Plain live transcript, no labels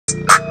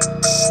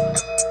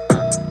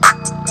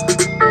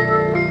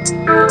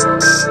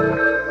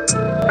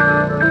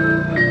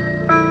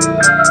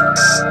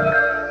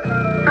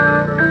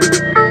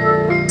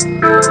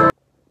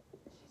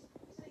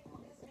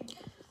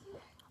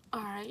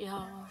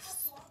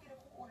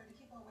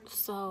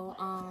So,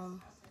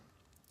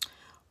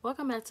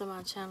 welcome back to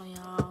my channel,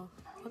 y'all.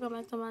 Welcome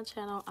back to my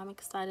channel. I'm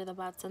excited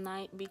about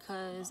tonight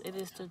because it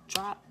is the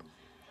drop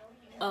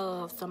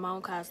of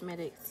Simone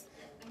Cosmetics.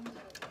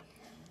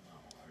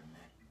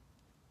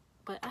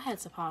 But I had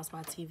to pause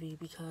my TV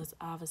because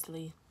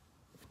obviously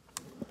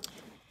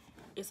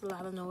it's a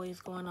lot of noise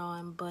going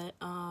on. But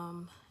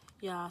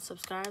y'all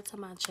subscribe to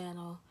my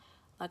channel.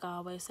 Like I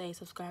always say,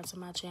 subscribe to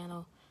my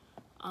channel.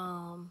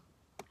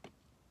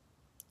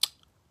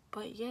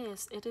 But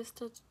yes,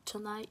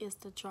 tonight is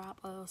the drop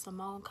of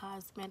Simone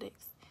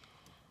Cosmetics.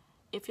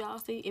 If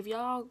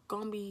y'all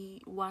gonna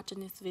be watching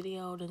this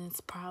video, then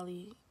it's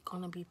probably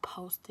gonna be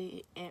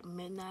posted at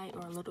midnight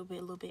or a little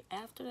bit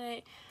after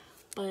that.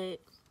 But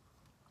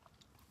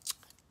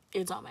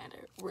it don't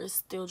matter. We're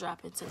still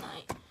dropping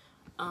tonight.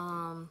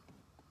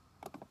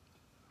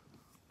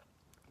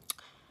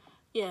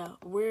 Yeah,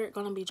 we're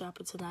gonna be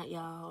dropping tonight,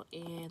 y'all,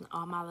 and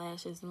all my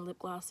lashes and lip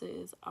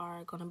glosses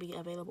are gonna be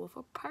available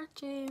for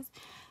purchase.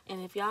 And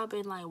if y'all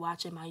been like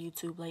watching my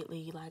YouTube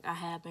lately, like I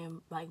have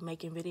been like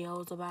making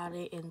videos about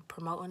it and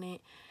promoting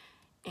it.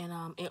 And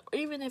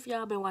even if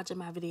y'all been watching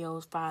my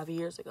videos 5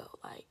 years ago,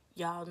 like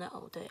y'all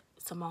know that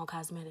Simone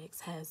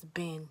Cosmetics has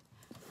been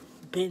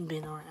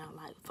around.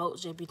 Like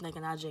folks just be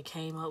thinking I just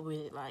came up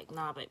with it. Like,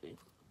 nah, baby,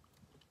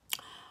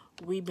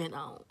 we been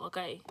on,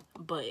 okay?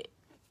 But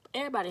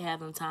everybody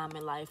having time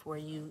in life where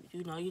you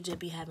know you just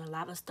be having a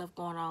lot of stuff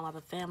going on, a lot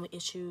of family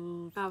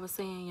issues. I was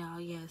saying, y'all,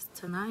 yes,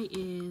 tonight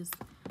is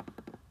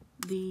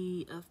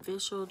the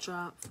official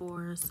drop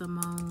for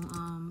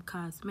Simone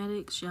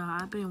Cosmetics.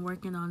 Y'all, I've been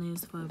working on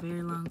this for a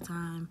very long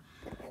time.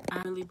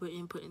 I really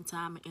been putting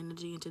time and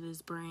energy into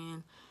this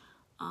brand.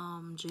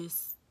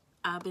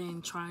 I've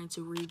been trying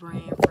to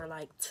rebrand for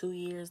like 2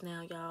 years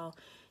now, y'all,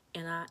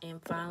 and I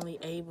am finally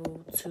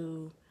able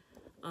to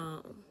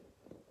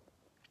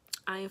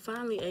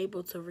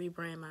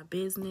rebrand my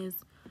business.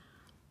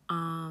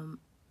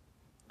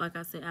 Like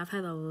I said, I've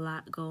had a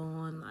lot go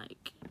on.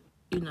 Like,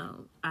 you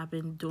know, I've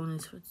been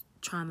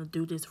trying to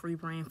do this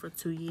rebrand for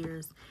 2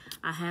 years.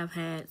 I have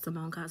had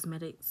Simone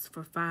Cosmetics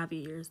for 5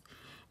 years.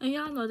 And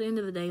y'all know at the end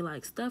of the day,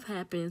 like, stuff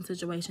happens,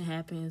 situation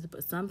happens,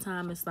 but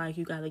sometimes it's like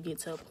you got to get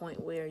to a point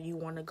where you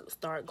want to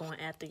start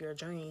going after your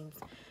dreams,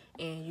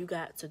 and you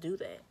got to do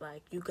that.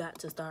 Like, you got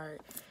to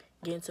start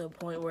getting to a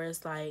point where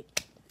it's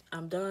like,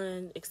 I'm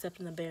done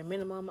accepting the bare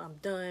minimum. I'm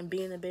done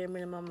being the bare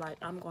minimum. Like,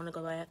 I'm going to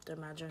go after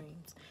my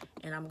dreams,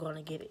 and I'm going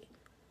to get it.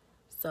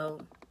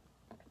 So,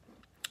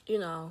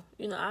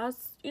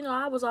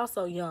 I was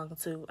also young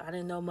too. I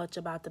didn't know much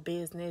about the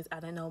business. I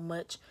didn't know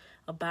much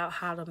about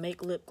how to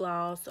make lip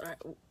gloss or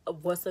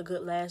what's a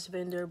good lash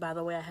vendor. By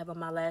the way, I have on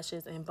my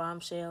lashes in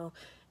Bombshell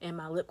and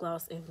my lip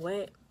gloss in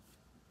Wet.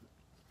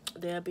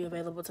 They'll be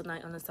available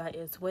tonight on the site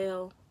as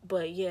well.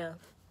 But yeah,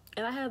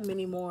 and I have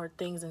many more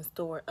things in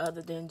store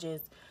other than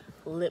just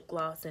lip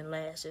gloss and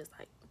lashes,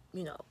 like,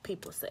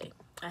 people say.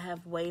 I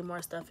have way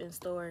more stuff in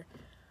store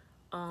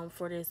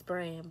for this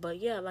brand. But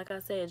yeah, like I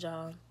said,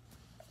 y'all,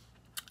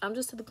 I'm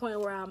just to the point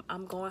where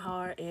I'm going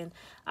hard. And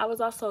I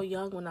was also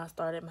young when I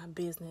started my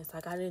business.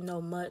 Like, I didn't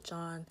know much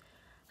on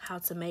how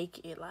to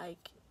make it.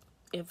 Like,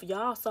 if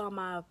y'all saw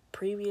my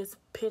previous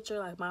picture,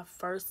 like my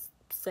first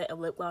set of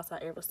lip gloss I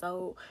ever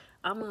sold,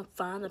 I'm gonna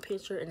find the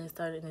picture and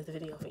insert it in this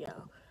video for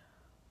y'all.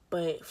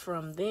 But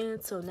from then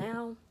till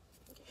now,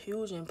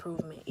 huge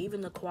improvement.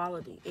 Even the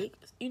quality,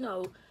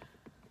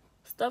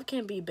 stuff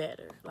can be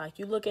better. Like,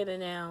 you look at it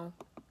now,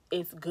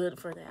 it's good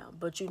for now,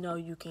 but you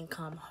can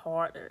come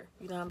harder.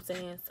 You know what I'm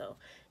saying? So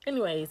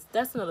anyways,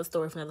 that's another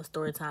story for another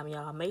story time,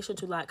 y'all. Make sure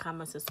to like,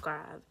 comment,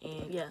 subscribe,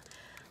 and yeah,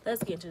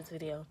 let's get into this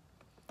video.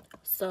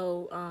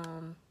 So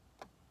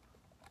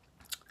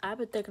I've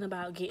been thinking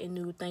about getting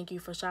new thank you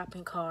for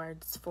shopping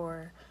cards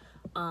for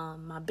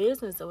my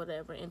business or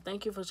whatever. And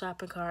thank you for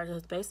shopping cards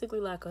is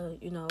basically like a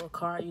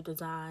card you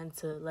design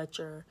to let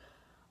your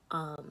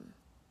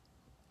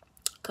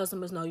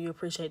customers know you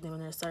appreciate them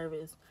and their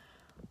service.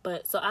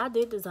 But so I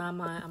did design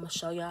mine. I'm gonna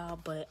show y'all,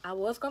 but I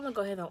was gonna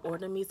go ahead and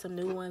order me some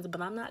new ones,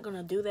 but I'm not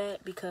gonna do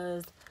that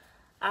because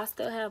I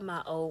still have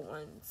my old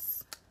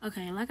ones.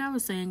 Okay, like I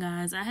was saying,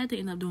 guys, I had to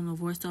end up doing a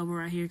voiceover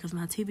right here because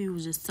my TV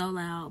was just so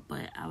loud.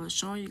 But I was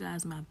showing you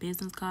guys my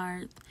business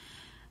cards.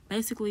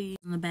 Basically,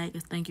 in the back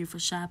is thank you for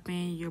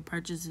shopping. Your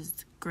purchase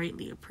is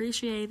greatly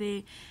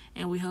appreciated,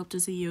 and we hope to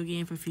see you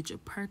again for future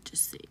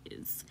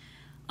purchases.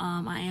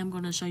 I am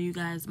going to show you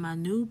guys my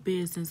new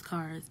business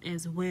cards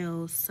as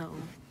well. So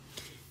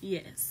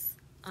yes,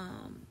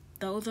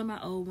 those are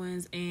my old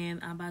ones, and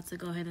I'm about to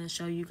go ahead and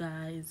show you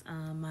guys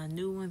my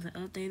new ones and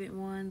updated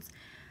ones.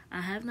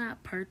 I have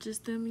not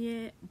purchased them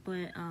yet,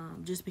 but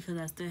just because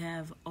I still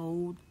have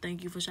old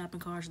thank you for shopping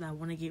cards that I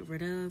want to get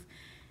rid of,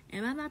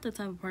 and I'm not the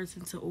type of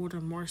person to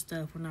order more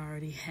stuff when I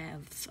already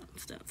have some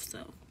stuff.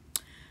 So,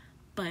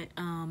 but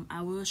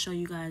I will show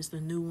you guys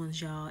the new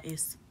ones, y'all.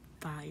 It's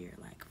fire,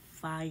 like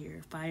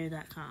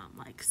fire.com.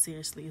 Like,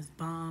 seriously, it's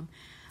bomb.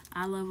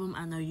 I love them.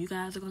 I know you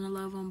guys are going to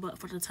love them, but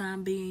for the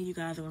time being, you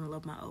guys are going to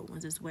love my old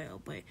ones as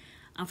well. But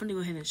I'm gonna go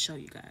ahead and show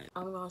you guys.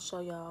 I'm gonna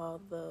show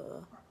y'all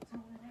the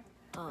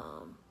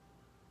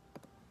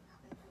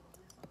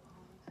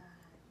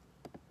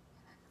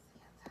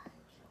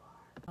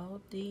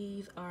oh,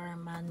 these are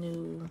my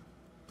new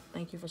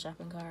thank you for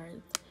shopping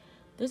cards.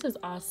 This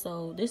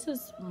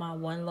is my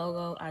one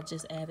logo. I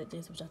just added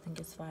this, which I think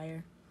is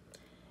fire.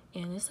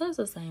 And it says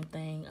the same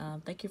thing.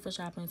 Thank you for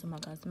shopping Simone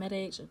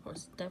Cosmetics. Of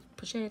course,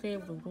 appreciate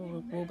it. Blah,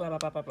 blah,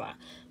 blah, blah, blah.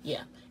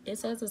 Yeah, it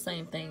says the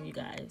same thing, you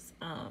guys.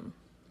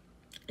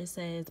 It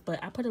says,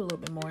 but I put a little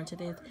bit more into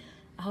this.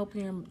 I hope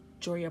you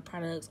enjoy your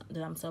products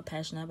that I'm so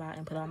passionate about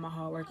and put all my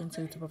hard work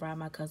into to provide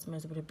my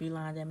customers with a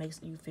beeline that makes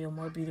you feel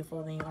more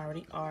beautiful than you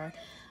already are.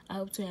 I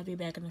hope to have you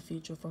back in the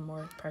future for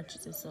more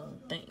purchases soon.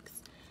 Thanks.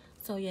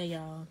 So, yeah,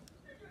 y'all.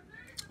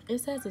 It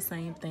says the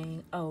same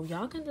thing. Oh,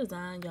 y'all can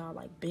design y'all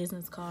like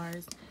business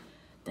cards.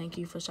 Thank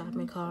you for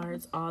shopping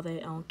cards. All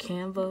that on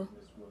Canva.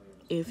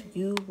 If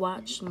you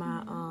watch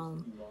my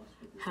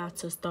how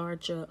to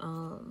start your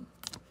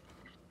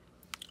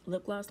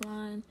lip gloss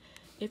line,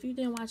 if you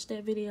didn't watch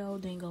that video,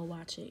 then go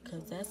watch it,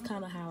 because that's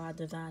kind of how I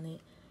design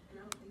it.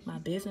 My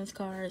business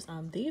cards,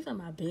 these are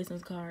my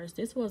business cards.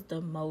 This was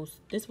the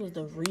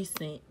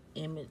recent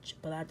image,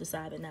 but I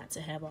decided not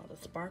to have all the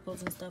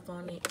sparkles and stuff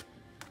on it,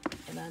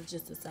 and I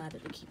just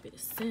decided to keep it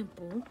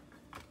simple.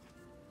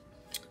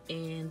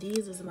 And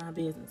these is my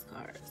business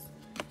cards.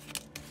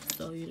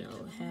 So, you know,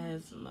 it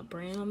has my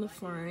brand on the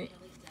front,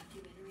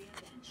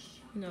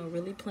 you know,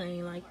 really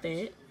plain like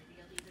that,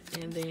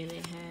 and then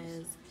it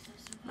has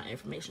my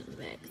information in the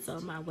back. So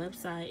my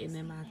website, and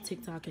then my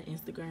TikTok and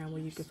Instagram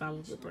where you can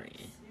follow the brand.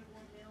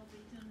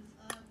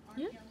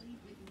 Yeah.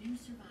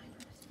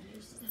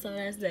 So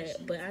that's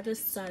that. But I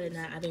just decided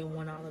I didn't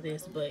want all of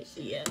this. But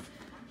yeah,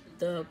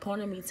 the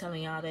point of me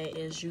telling y'all that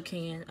is you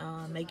can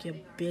make your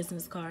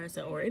business cards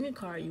or any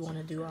card you want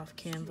to do off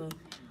Canva.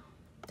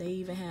 They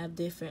even have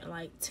different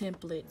like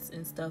templates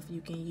and stuff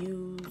you can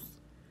use.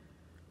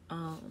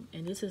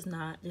 And this is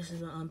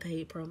an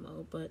unpaid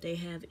promo, but they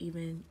have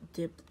even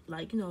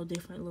different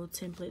little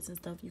templates and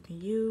stuff you can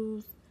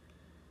use.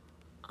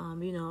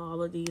 You know,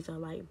 all of these are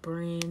like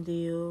brand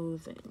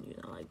deals and, you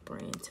know, like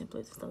brand templates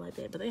and stuff like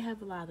that. But they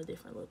have a lot of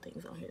different little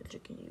things on here that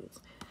you can use.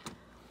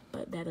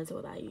 But that is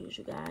what I use,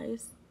 you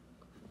guys.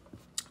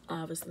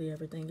 Obviously,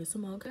 everything is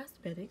Simone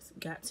Cosmetics.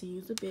 Got to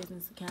use a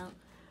business account.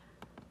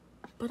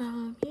 But,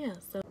 yeah,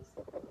 so,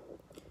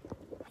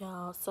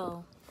 y'all,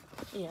 so,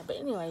 yeah. But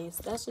anyways,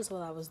 that's just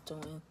what I was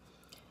doing.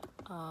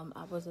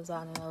 I was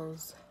designing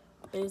those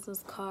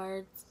business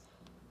cards.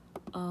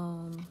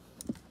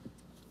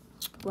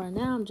 Right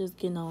now I'm just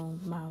getting on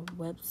my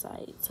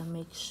website to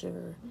make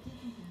sure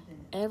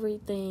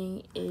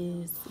everything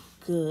is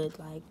good.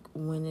 Like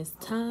when it's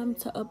time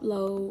to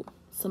upload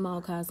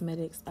Simone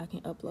Cosmetics, I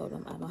can upload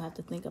them. I don't have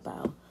to think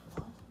about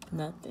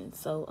nothing.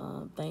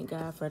 So thank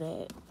God for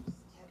that.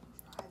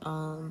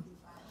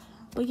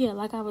 But yeah,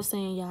 like I was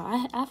saying,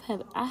 y'all,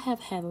 I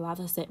have had a lot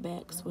of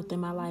setbacks within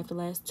my life the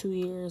last 2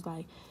 years,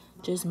 like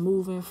just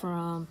moving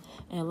from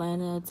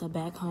Atlanta to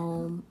back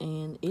home.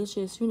 And it's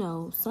just, you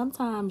know,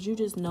 sometimes you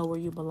just know where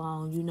you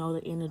belong. You know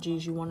the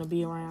energies you want to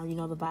be around. You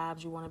know the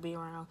vibes you want to be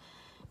around.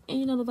 And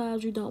you know the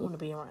vibes you don't want to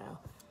be around.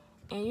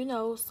 And, you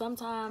know,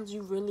 sometimes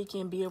you really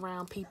can be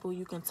around people.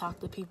 You can talk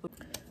to people.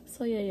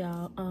 So, yeah,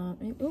 y'all.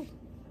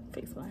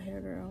 Fix my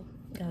hair, girl.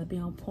 Gotta be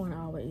on point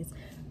always.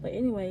 But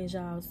anyways,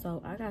 y'all,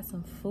 so I got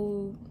some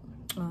food.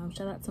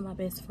 Shout out to my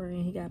best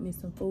friend. He got me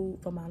some food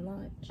for my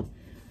lunch.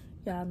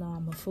 Y'all know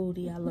I'm a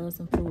foodie. I love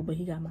some food, but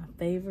he got my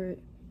favorite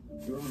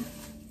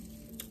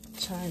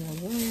China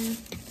one.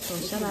 So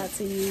shout out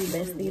to you,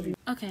 Bestie.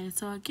 Okay,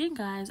 so again,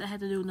 guys, I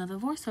had to do another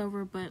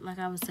voiceover, but like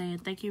I was saying,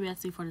 thank you,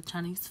 Bestie, for the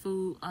Chinese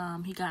food.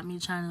 He got me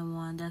China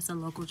one. That's a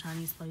local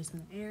Chinese place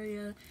in the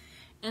area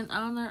in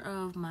honor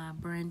of my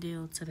brand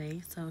deal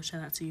today. So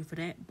shout out to you for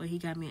that. But he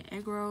got me an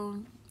egg roll,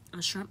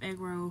 a shrimp egg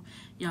roll.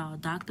 Y'all,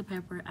 Dr.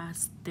 Pepper. I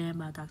stand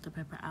by Dr.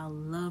 Pepper. I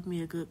love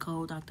me a good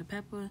cold Dr.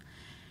 Pepper.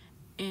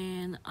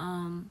 And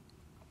I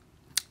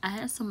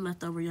had some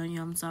leftover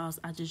yum sauce.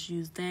 I just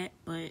used that.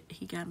 But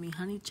he got me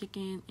honey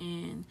chicken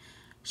and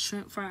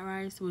shrimp fried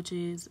rice, which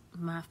is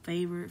my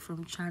favorite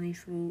from Chinese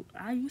food.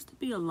 I used to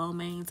be a lo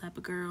mein type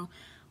of girl,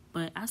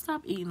 but I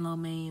stopped eating lo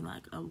mein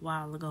like a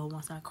while ago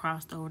once I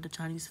crossed over to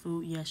Chinese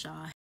food. Yes,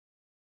 y'all.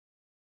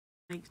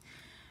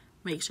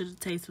 Make sure the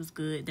taste was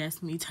good.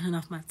 That's me turning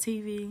off my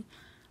TV.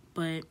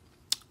 But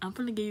I'm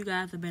gonna give you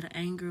guys a better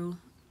angle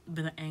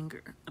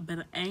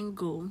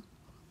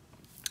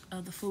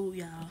of the food,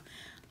 y'all.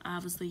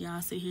 Obviously,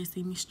 y'all sit here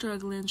see me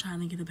struggling,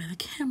 trying to get a better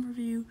camera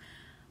view.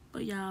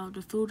 But y'all,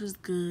 the food is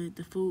good.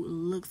 The food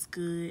looks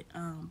good.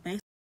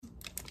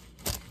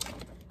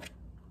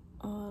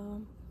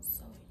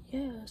 So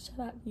yeah, shout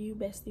out to you,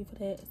 Bestie, for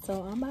that.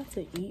 So I'm about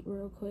to eat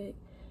real quick.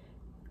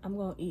 I'm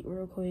gonna eat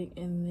real quick,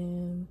 and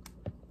then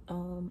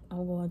I'm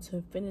going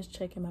to finish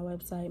checking my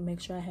website,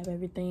 make sure I have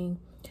everything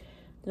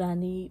that I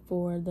need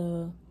for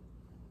the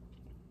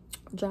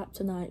drop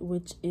tonight,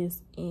 which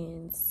is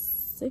in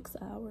 6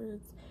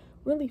 hours,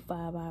 really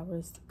 5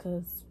 hours,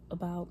 because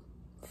about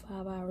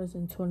 5 hours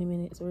and 20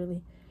 minutes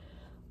really.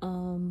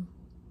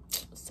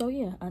 So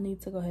yeah, I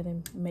need to go ahead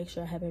and make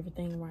sure I have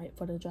everything right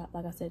for the drop.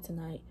 Like I said,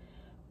 tonight,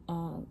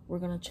 we're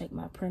gonna check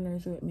my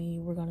printers with me.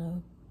 We're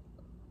gonna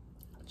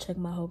check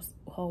my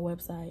whole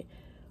website.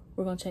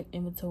 We're gonna check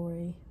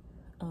inventory,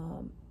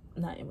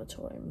 not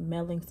inventory,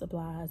 mailing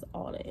supplies,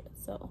 all that.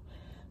 So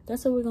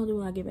that's what we're gonna do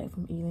when I get back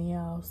from eating,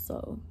 y'all.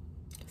 So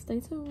stay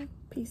tuned.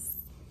 Peace.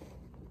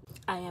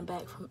 I am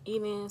back from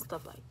eating,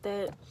 stuff like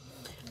that.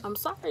 I'm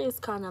sorry it's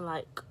kind of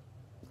like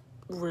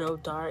real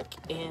dark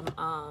in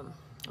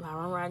my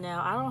room right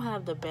now. I don't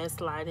have the best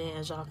lighting,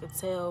 as y'all can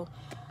tell,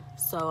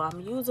 so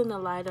I'm using the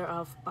lighting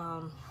off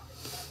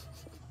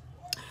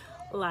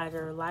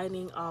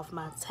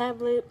my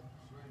tablet.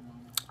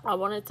 I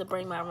wanted to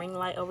bring my ring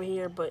light over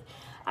here, but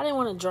I didn't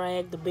want to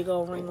drag the big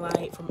old ring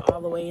light from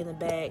all the way in the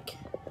back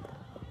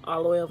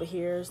all the way over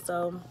here,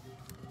 so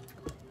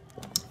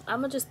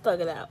I'm gonna just thug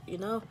it out, you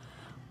know.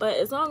 But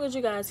as long as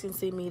you guys can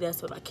see me,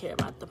 that's what I care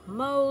about the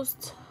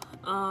most.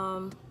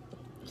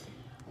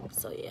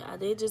 So yeah, I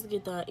did just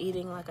get done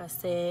eating. Like I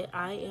said,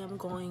 I am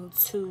going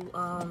to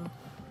I'm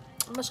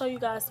gonna show you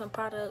guys some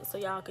products so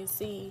y'all can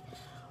see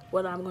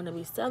what I'm going to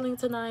be selling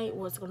tonight,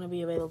 what's going to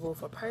be available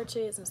for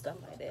purchase and stuff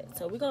like that.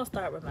 So we're going to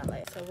start with my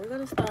lash. So we're going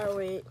to start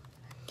with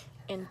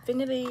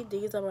Infinity.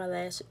 These are my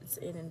lashes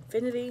in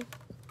Infinity.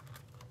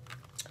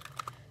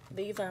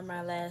 These are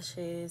my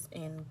lashes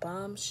in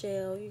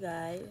Bombshell, you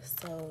guys.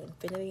 So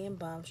Infinity and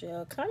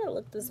Bombshell kind of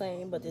look the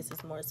same, but this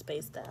is more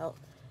spaced out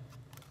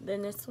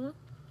than this one.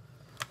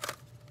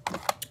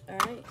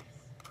 Alright.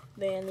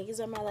 Then these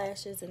are my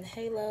lashes in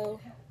Halo.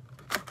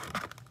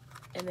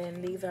 And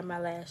then these are my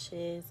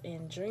lashes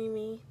in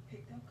Dreamy.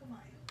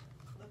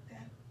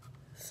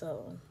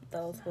 So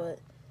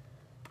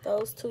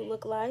those two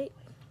look like.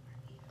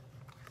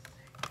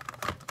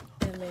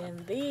 And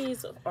then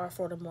these are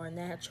for the more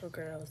natural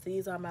girls.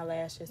 These are my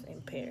lashes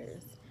in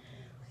Pears.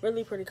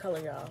 Really pretty color,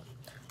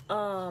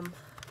 y'all.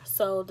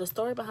 So the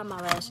story behind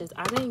my lashes,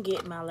 I didn't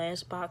get my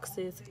lash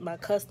boxes, my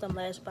custom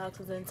lash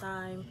boxes in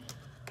time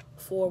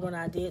for when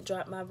I did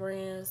drop my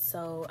brand.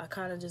 So I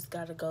kind of just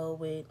got to go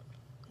with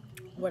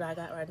what I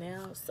got right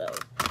now. So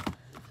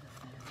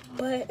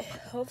but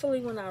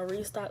hopefully when I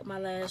restock my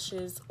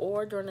lashes,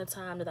 or during the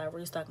time that I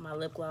restock my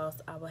lip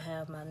gloss, I will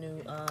have my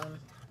new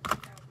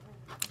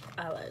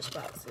eyelash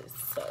boxes.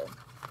 So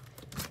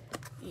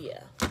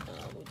yeah,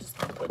 we're just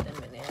gonna put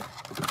them in there.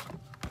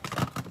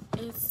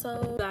 And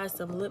so got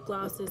some lip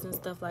glosses and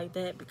stuff like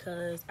that,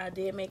 because I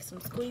did make some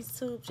squeeze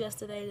tubes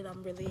yesterday that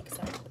I'm really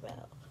excited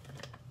about.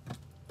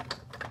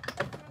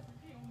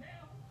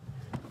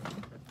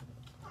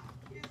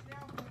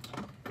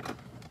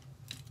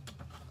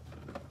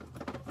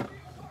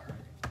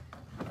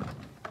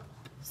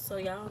 So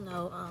y'all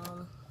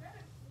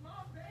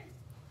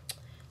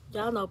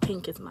know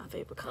pink is my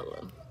favorite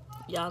color.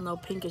 Y'all know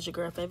pink is your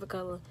girl favorite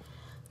color.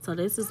 So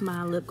this is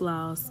my lip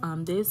gloss.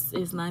 This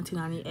is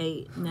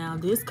 $19.98. Now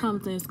this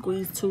comes in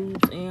squeeze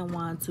tubes and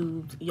wand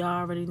tubes.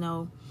 Y'all already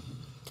know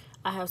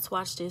I have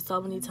swatched it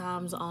so many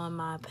times on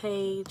my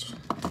page,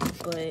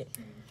 but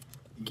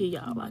give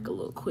y'all like a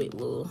little quick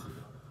little.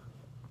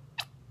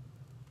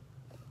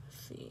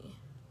 Let's see,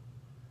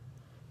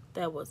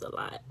 that was a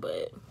lot,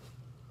 but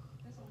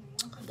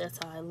that's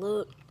how I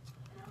look.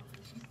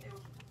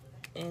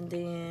 And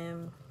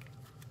then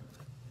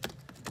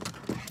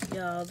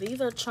y'all,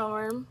 these are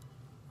Charm.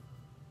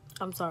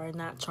 I'm sorry,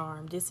 not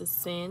Charm. This is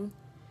Sin.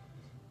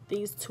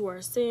 These two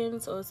are Sin,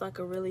 so it's like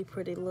a really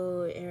pretty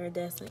little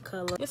iridescent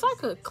color. It's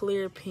like a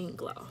clear pink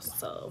gloss,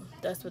 so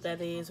that's what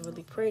that is.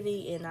 Really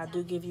pretty, and I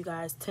do give you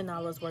guys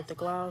 $10 worth of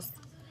gloss.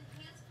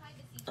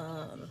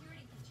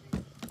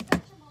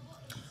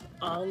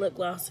 All lip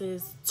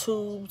glosses,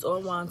 tubes or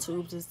wand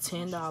tubes, is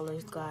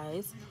 $10,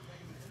 guys.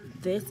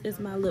 This is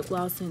my lip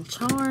gloss in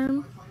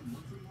Charm,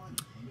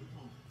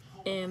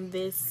 and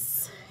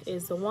this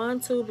is the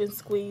wand tube and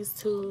squeeze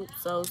tube.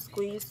 So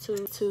squeeze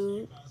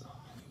tube.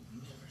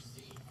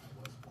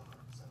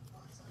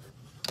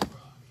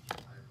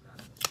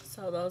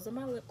 So those are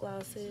my lip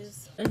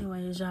glosses.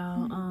 Anyways,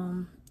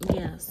 y'all,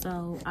 yeah,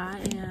 so I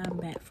am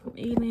back from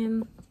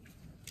eating.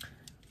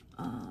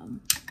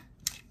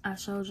 I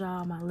showed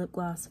y'all my lip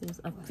glosses,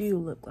 a few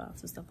lip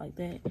glosses, stuff like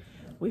that.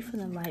 We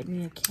finna light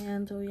me a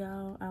candle,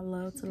 y'all. I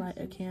love to light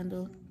a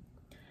candle.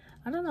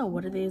 I don't know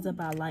what it is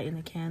about lighting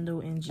a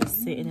candle and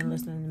just sitting and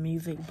listening to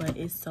music, but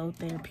it's so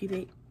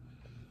therapeutic.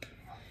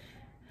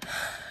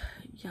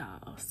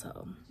 Y'all,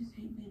 so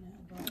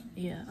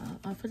yeah,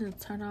 I'm finna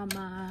turn on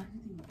my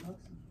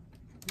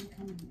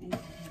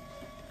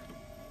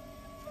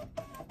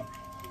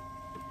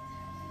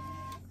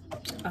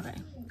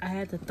I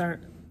had to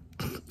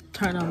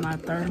turn on my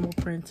thermal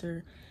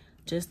printer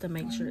just to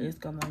make sure it's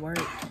gonna work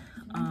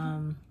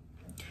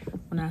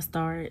when I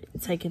start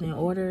taking in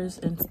orders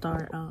and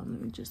start let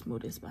me just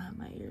move this behind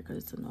my ear because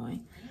it's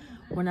annoying.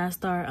 When I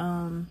start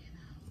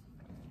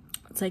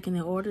taking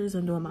in orders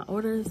and doing my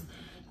orders,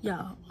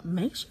 y'all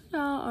make sure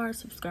y'all are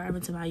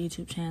subscribing to my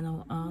YouTube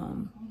channel.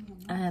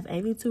 I have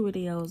 82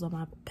 videos on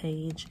my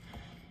page,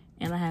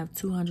 And I have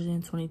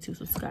 222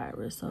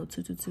 subscribers. So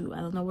 222. I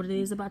don't know what it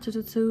is about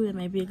 222. It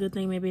may be a good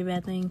thing, maybe a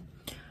bad thing.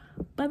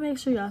 But make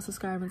sure y'all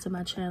subscribing to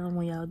my channel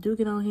when y'all do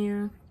get on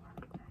here.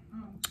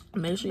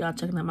 Make sure y'all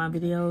checking out my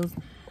videos.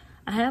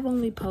 I have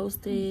only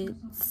posted,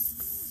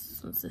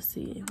 let's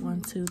see,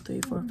 1, 2,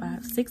 3, 4,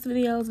 5, 6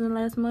 videos in the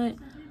last month.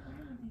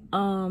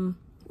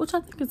 Which I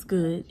think is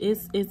good.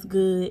 It's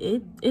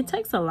good. It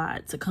takes a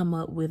lot to come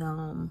up with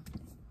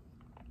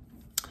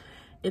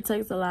it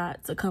takes a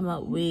lot to come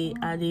up with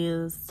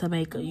ideas to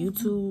make a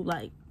YouTube,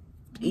 like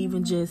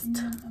even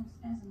just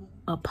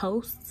a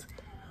post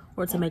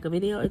or to make a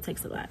video. It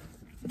takes a lot.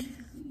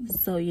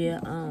 So yeah,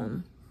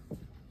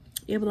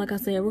 yeah, but like I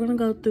said, we're gonna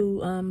go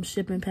through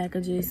shipping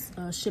packages,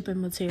 shipping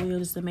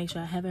materials to make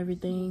sure I have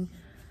everything.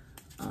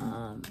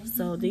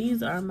 So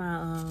these are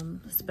my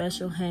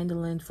special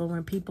handling for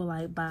when people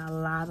like buy a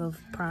lot of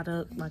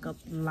product, like a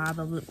lot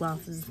of lip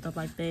glosses and stuff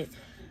like that.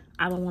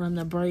 I don't want them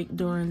to break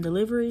during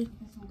delivery,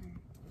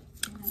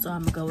 so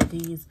I'm gonna go with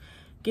these.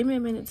 Give me a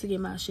minute to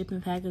get my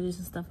shipping packages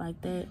and stuff like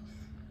that.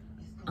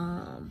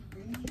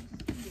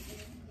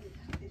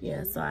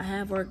 Yeah, so I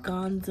have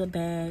organza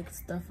bags,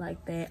 stuff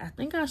like that. I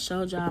think I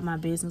showed y'all my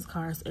business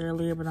cards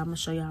earlier, but I'm gonna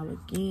show y'all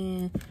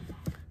again.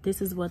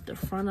 This is what the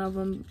front of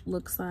them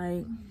looks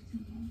like.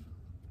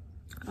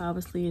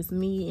 Obviously it's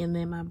me and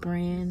then my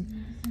brand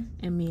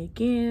and me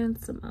again,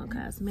 Simone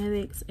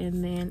Cosmetics.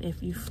 And then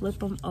if you flip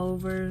them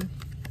over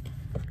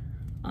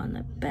on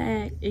the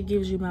back, it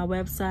gives you my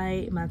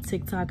website, my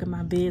TikTok, and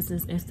my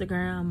business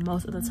Instagram.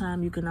 Most of the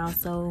time you can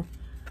also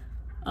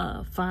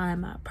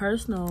find my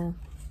personal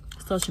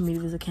social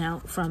medias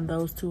account from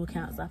those 2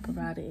 accounts I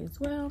provided as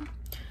well.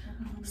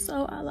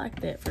 So I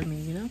like that for me,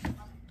 you know.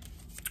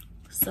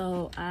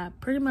 So I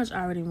pretty much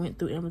already went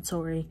through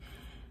inventory,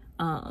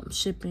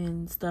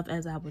 shipping stuff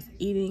as I was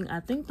eating. I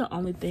think the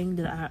only thing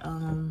that I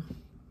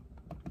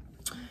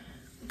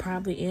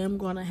probably am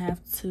gonna have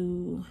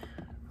to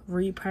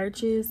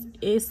repurchase,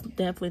 it's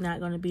definitely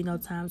not gonna be no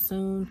time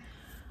soon.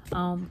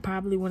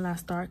 Probably when I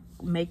start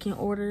making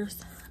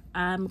orders,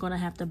 I'm gonna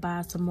have to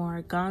buy some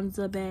more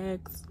organza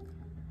bags.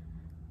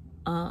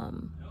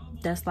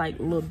 That's like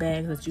little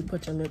bags that you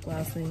put your lip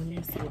gloss in. Let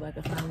me see if I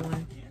can find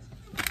one.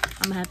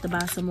 I'm gonna have to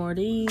buy some more of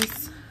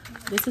these.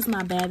 This is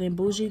my Bad and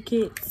Bougie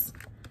kits.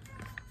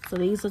 So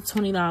these are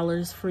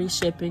 $20, free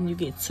shipping. You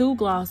get 2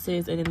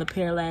 glosses and then the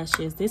pair of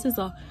lashes. This is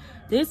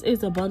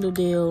a bundle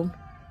deal.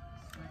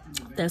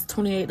 That's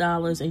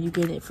 $28 and you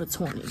get it for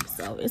 $20.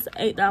 So it's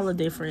an $8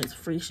 difference,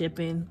 free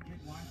shipping.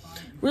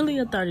 Really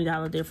a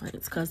 $30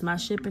 difference because my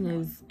shipping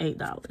is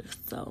 $8.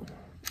 So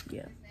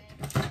yeah.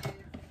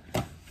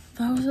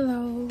 Those are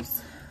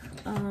those.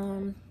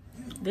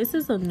 This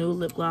is a new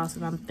lip gloss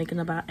that I'm thinking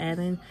about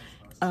adding.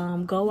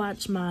 Go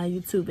watch my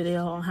YouTube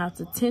video on how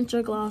to tint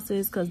your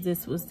glosses, because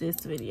this was this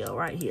video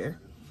right here.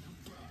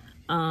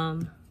 Yeah,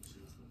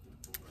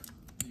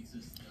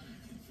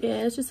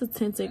 it's just a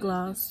tinted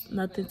gloss,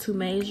 nothing too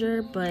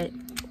major, but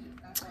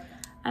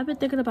I've been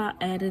thinking about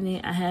adding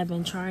it. I have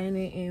been trying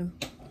it, and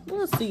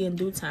we'll see in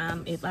due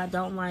time. If I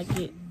don't like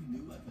it,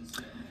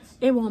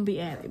 it won't be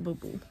added,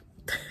 boo-boo.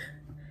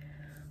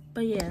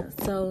 But yeah,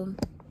 so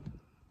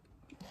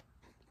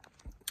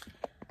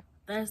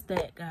that's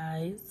that,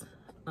 guys.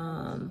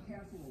 So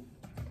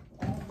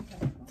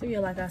yeah,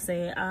 like I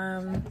said,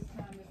 I'm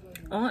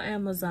on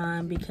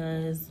Amazon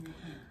because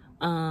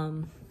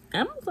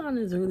Amazon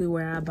is really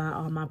where I buy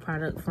all my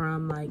product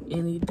from. Like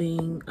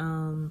anything,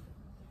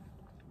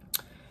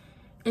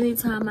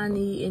 anytime I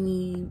need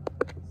any,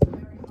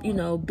 you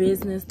know,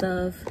 business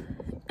stuff,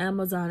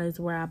 Amazon is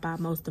where I buy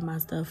most of my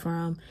stuff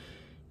from.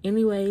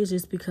 Anyways,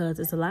 just because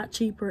it's a lot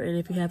cheaper, and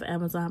if you have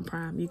Amazon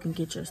Prime, you can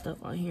get your stuff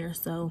on here.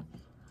 So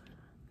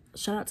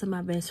shout out to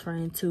my best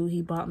friend too.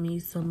 He bought me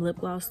some lip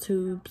gloss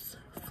tubes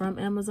from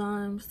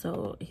Amazon,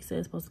 so he said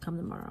it's supposed to come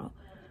tomorrow.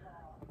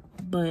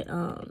 But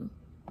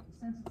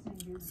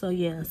so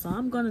yeah, so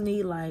I'm gonna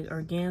need like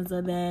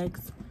organza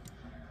bags.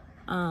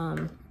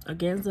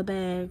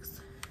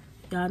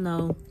 Y'all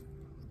know.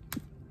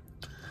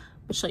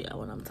 I'll show y'all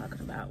what I'm talking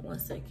about. 1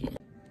 second.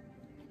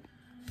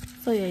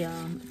 So yeah,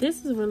 y'all,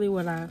 this is really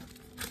what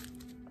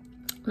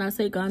when I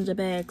say ganja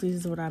bags, this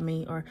is what I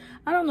mean. Or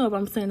I don't know if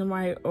I'm saying them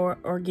right, or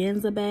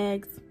organza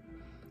bags.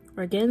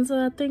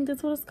 Organza, I think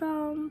that's what it's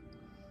called.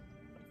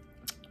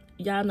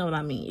 Y'all know what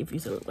I mean. If you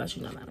see lip gloss,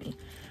 you know what I mean.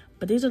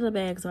 But these are the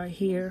bags right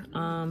here.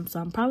 So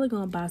I'm probably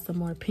gonna buy some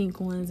more pink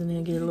ones and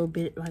then get a little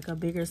bit like a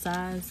bigger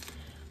size.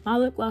 My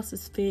lip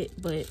glosses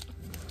fit, but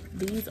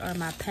these are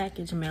my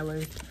package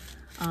mailers.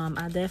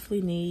 I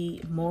definitely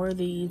need more of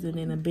these and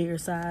then a bigger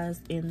size.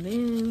 And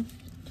then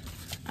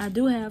I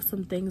do have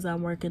some things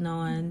I'm working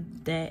on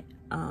that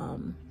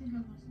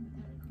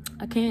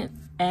I can't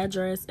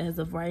address as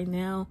of right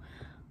now,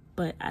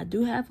 but I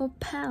do have a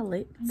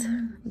palette.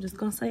 I'm just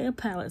gonna say a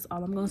palette. That's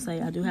all I'm gonna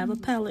say. I do have a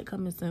palette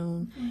coming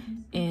soon,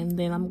 and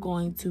then I'm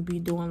going to be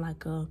doing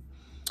like a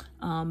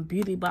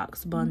beauty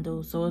box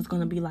bundle. So it's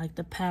gonna be like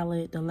the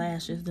palette, the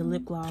lashes, the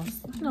lip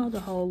gloss, you know, the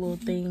whole little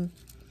thing.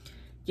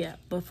 Yeah,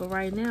 but for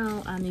right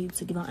now, I need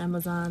to get on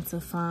Amazon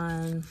to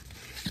find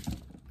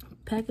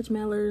package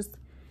mailers,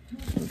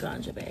 and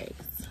ganja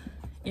bags.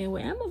 And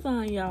with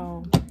Amazon,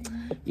 y'all,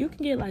 you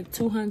can get like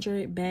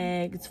 200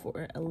 bags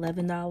for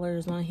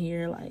 $11 on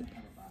here. Like,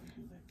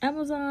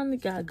 Amazon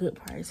got good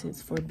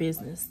prices for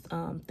business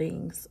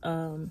things.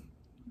 I'm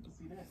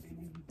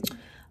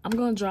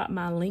gonna drop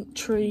my link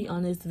tree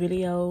on this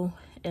video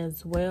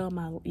as well.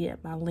 My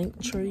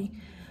link tree.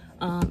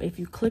 If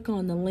you click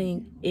on the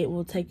link, it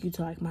will take you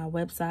to like my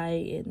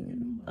website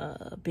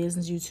and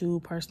business,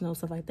 YouTube, personal,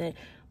 stuff like that.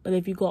 But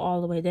if you go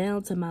all the way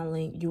down to my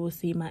link, you will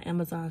see my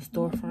Amazon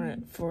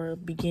storefront for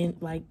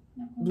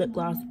lip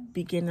gloss,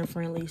 beginner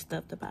friendly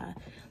stuff to buy,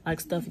 like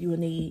stuff you would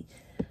need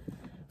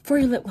for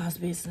your lip gloss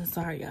business.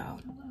 Sorry, y'all.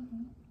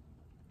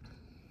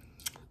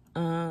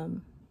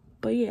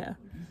 But yeah,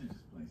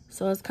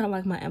 so it's kind of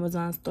like my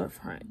Amazon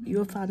storefront.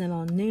 You'll find it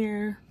on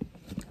there.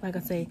 Like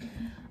I say,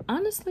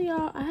 honestly,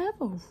 y'all, I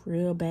have a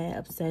real bad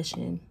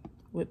obsession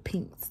with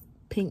pink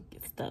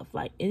stuff.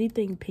 Like,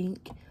 anything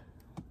pink,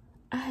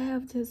 I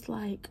have this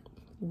like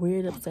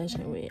weird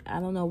obsession with. I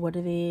don't know what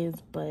it is,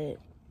 but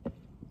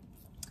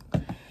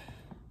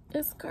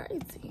it's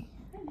crazy.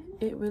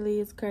 It really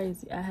is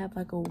crazy. I have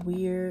like a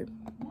weird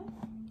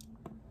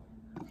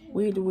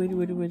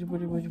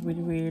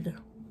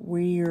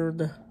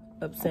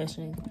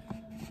obsession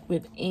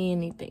with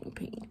anything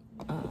pink.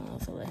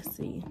 So let's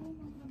see.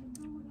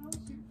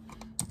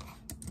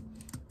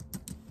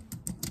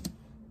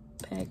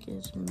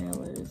 Package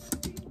mailers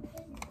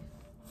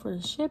for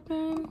the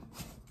shipping.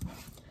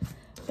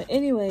 But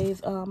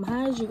anyways,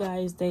 how's you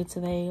guys' day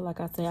today? Like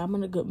I said, I'm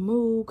in a good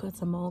mood because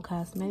Simone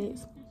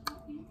Cosmetics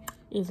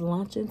is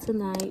launching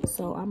tonight,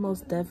 so I'm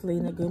most definitely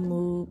in a good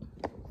mood.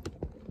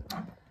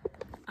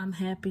 I'm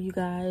happy, you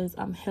guys.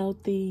 I'm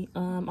healthy.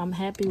 I'm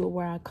happy with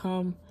where I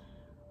come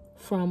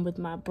from with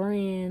my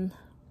brand.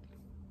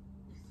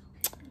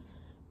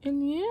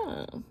 And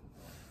yeah,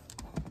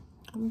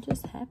 I'm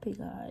just happy,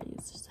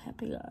 guys. Just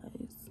happy.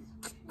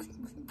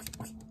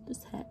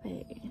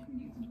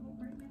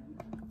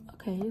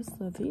 Okay,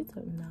 so these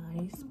are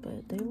nice,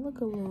 but they look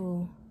a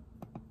little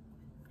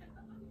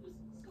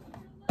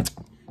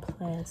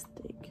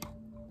plastic.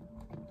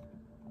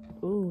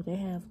 Ooh, they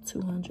have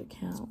 200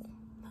 count.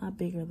 How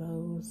big are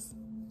those?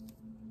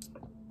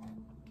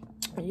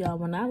 Y'all,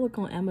 when I look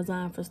on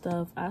Amazon for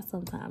stuff, I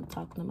sometimes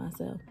talk to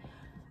myself.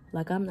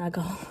 Like, I'm not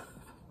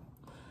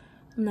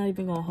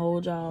even gonna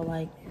hold y'all.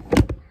 Like,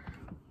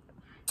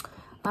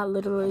 I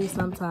literally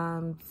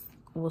sometimes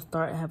will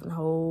start having a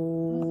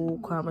whole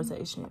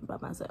conversation by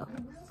myself.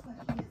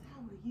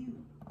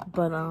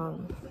 But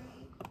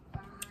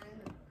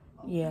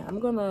yeah, I'm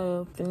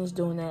gonna finish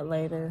doing that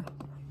later.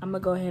 I'm gonna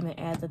go ahead and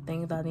add the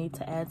things I need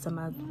to add to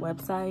my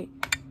website.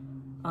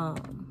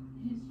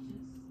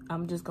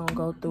 I'm just gonna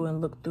go through and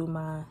look through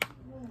my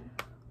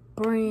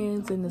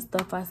brands and the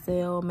stuff I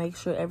sell, make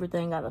sure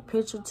everything got a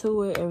picture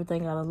to it,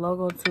 everything got a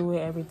logo to it,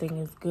 everything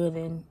is good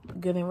and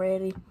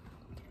ready.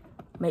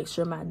 Make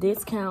sure my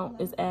discount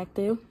is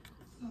active.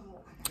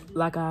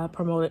 Like I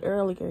promoted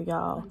earlier,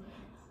 y'all,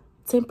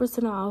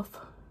 10% off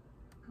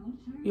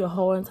your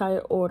whole entire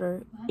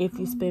order if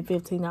you spend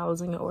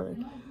 $15 on your order.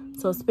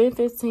 So spend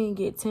 $15,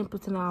 get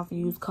 10% off.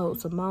 Use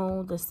code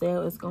Simone. The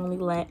sale is only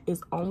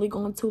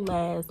going to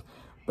last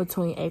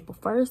between April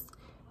 1st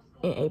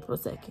and April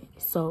 2nd.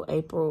 So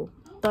April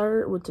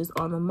 3rd, which is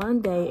on a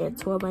Monday at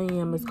 12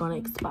 a.m. is going to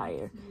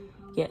expire.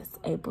 Yes,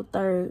 April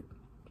 3rd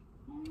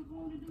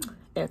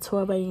at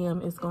 12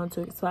 a.m. is going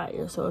to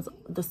expire. So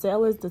the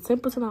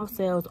 10% off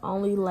sale is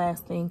only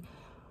lasting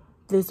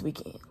this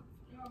weekend.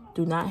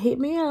 Do not hit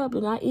me up.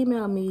 Do not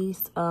email me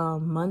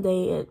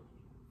Monday at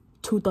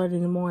 2:30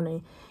 in the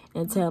morning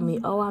and tell me,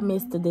 oh, I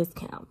missed the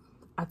discount.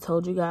 I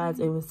told you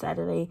guys it was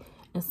Saturday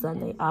and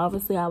Sunday.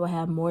 Obviously, I will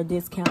have more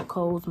discount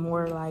codes,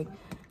 more like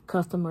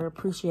customer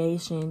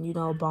appreciation,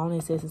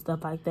 bonuses and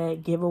stuff like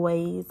that.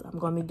 Giveaways. I'm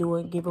going to be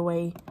doing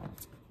giveaways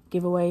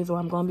where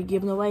I'm going to be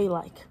giving away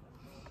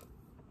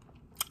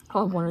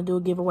I want to do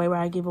a giveaway where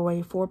I give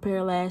away 4 pair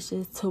of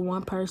lashes to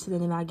one person,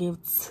 and then I give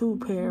 2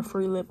 pair of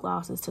free lip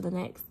glosses to the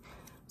next.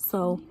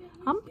 So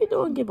I'm going to be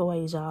doing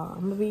giveaways, y'all.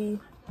 I'm going to be,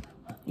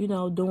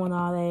 doing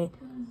all that.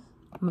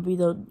 I'm going to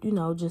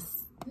be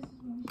just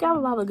got a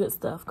lot of good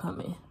stuff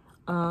coming.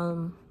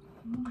 I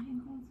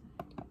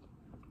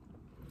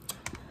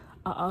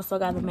also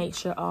got to make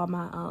sure all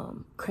my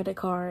credit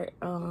card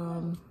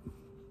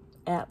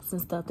apps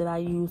and stuff that I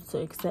use to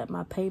accept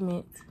my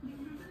payments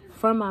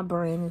from my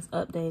brand is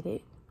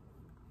updated.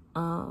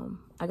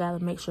 I got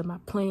to make sure my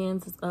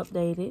plans is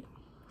updated,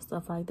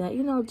 stuff like that.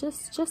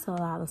 Just a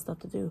lot of stuff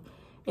to do.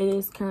 It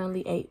is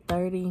currently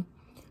 8:30,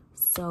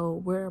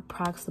 so we're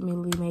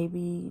approximately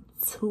maybe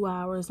 2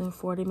 hours and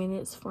 40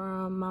 minutes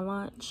from my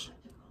lunch,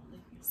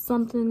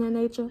 something in that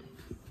nature.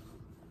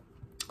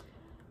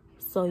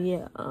 So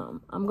yeah,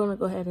 I'm gonna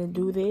go ahead and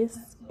do this,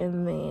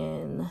 and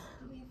then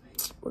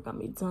we're gonna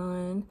be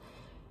done.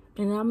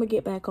 And then I'm gonna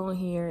get back on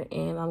here,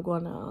 and I'm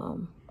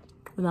gonna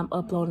when I'm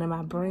uploading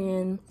my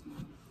brand.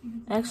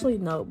 Actually,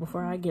 no,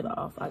 before I get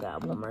off, I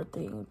got one more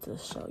thing to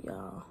show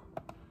y'all.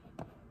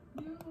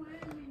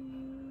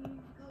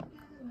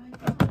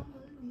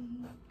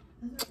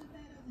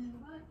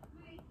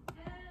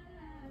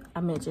 I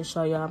meant to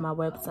show y'all my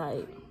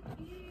website.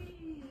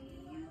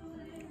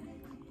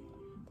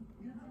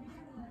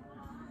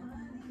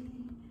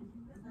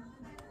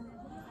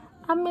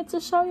 I meant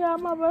to show y'all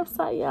my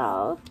website,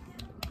 y'all.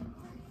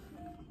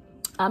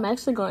 I'm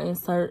actually going to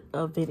insert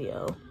a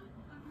video.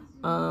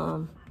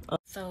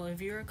 So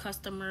if you're a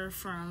customer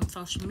from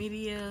social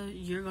media,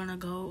 you're going to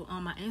go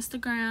on my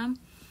Instagram.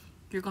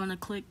 You're going to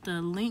click the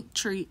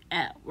Linktree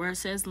app where it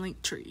says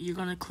Linktree. You're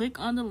going to click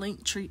on the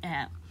Linktree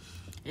app.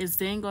 It's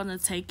then going to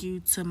take you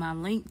to my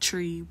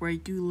Linktree where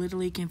you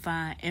literally can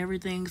find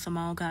everything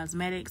Simone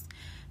Cosmetics.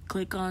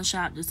 Click on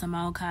Shop the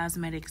Simone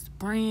Cosmetics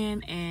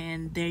brand,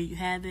 and there you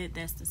have it.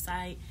 That's the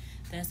site.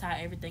 That's how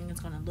everything is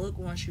going to look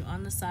once you're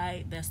on the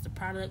site. That's the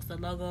products, the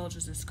logo,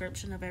 just a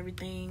description of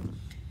everything.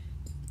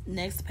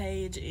 Next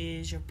page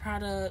is your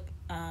product,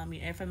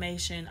 your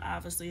information.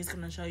 Obviously, it's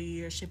going to show you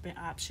your shipping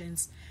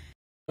options.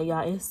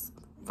 Y'all, it's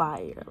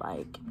fire.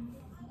 Like,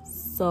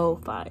 so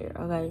fire,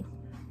 okay?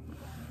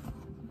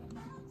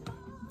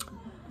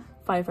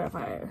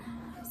 Fire.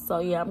 So,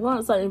 yeah, I'm going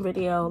to start a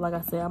video. Like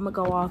I said, I'm going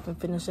to go off and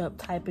finish up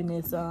typing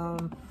this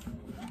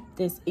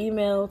this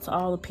email to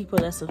all the people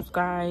that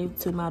subscribed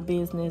to my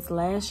business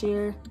last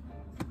year.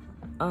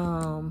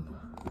 I'm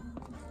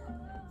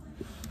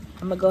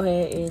going to go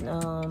ahead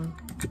and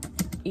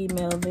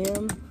email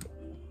them.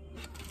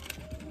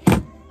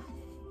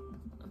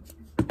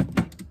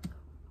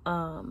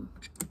 I'm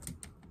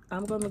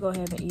going to go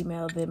ahead and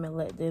email them and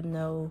let them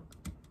know,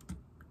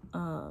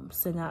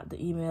 send out the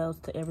emails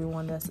to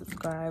everyone that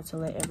subscribed to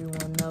let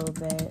everyone know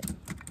that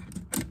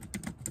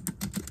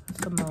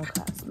Simone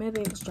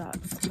Cosmetics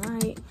drops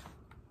tonight.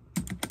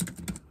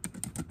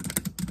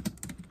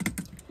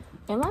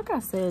 And like I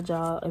said,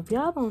 y'all, if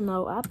y'all don't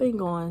know, I've been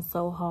going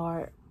so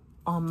hard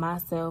on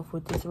myself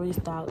with this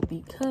restock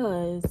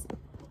because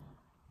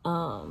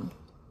I've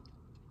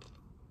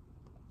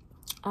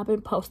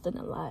been posting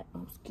a lot.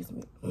 Oh, excuse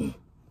me.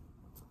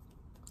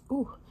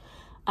 Ooh,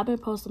 I've been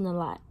posting a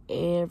lot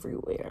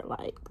everywhere,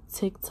 like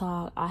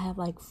TikTok. I have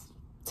like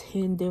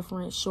 10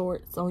 different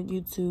shorts on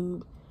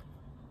YouTube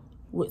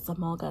with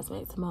Simone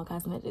Cosmetics.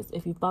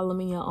 If you follow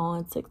me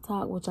on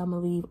TikTok, which I'm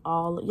gonna leave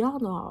all, y'all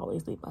know I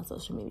always leave my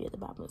social media at the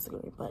bottom of the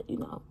screen, but you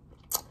know,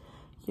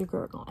 your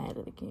girl gonna add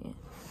it again.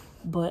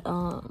 But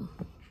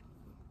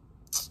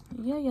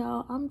yeah,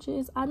 y'all,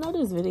 I know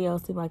this video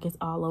seems like it's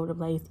all over the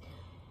place,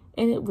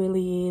 and it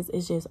really is.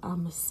 It's just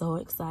I'm so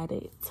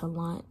excited to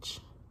launch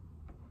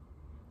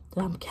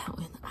that I'm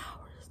counting the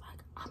hours.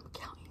 Like, I'm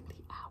counting the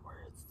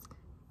hours.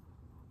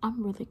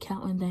 I'm really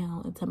counting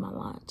down into my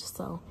launch.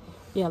 So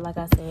yeah, like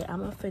I said, I'm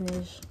gonna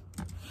finish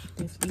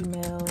this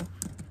email,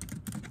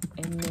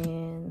 and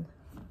then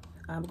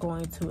I'm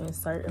going to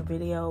insert a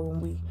video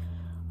when we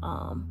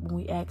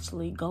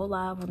actually go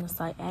live, when the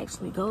site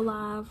actually go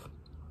live.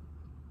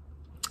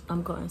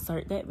 I'm gonna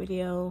insert that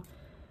video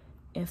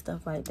and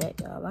stuff like that,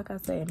 y'all. Like I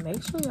said,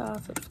 make sure y'all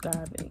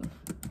subscribing.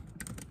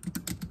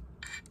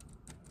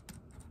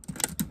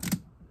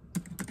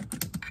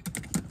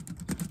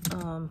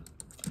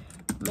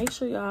 Make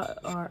sure y'all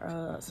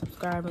are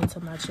subscribing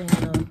to my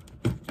channel.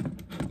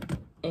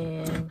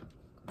 And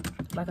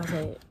like I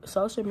said,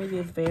 social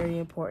media is very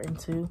important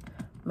too.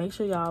 Make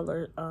sure y'all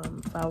are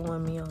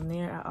following me on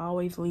there. I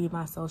always leave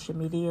my social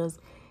medias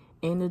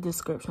in the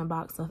description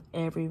box of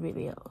every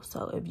video.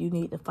 So if you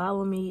need to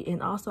follow me,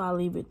 and also I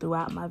leave it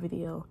throughout my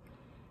video.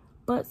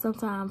 But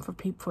sometimes for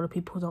the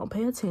people who don't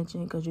pay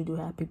attention, because you do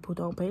have people who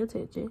don't pay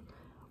attention,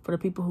 for the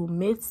people who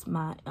miss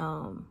my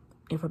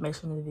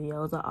information in the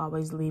videos, I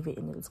always leave it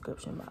in the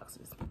description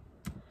boxes.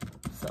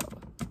 So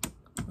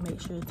make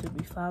sure to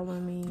be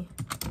following me.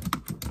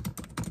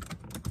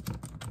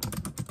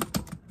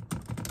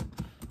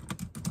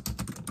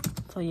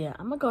 So yeah,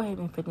 I'm gonna go ahead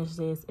and finish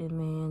this, and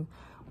then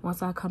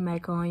once I come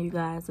back on, you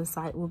guys, the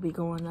site will be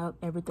going up,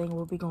 everything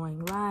will be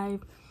going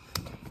live,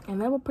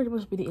 and that will pretty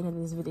much be the end of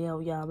this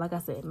video, y'all. Like I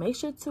said, make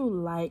sure to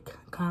like,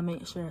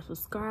 comment, share,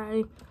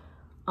 subscribe.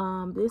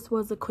 This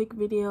was a quick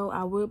video.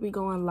 I will be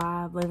going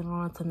live later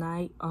on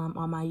tonight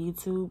on my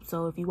YouTube.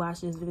 So if you watch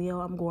this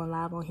video, I'm going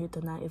live on here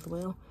tonight as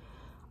well.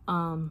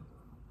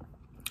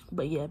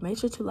 But yeah, make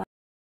sure to like.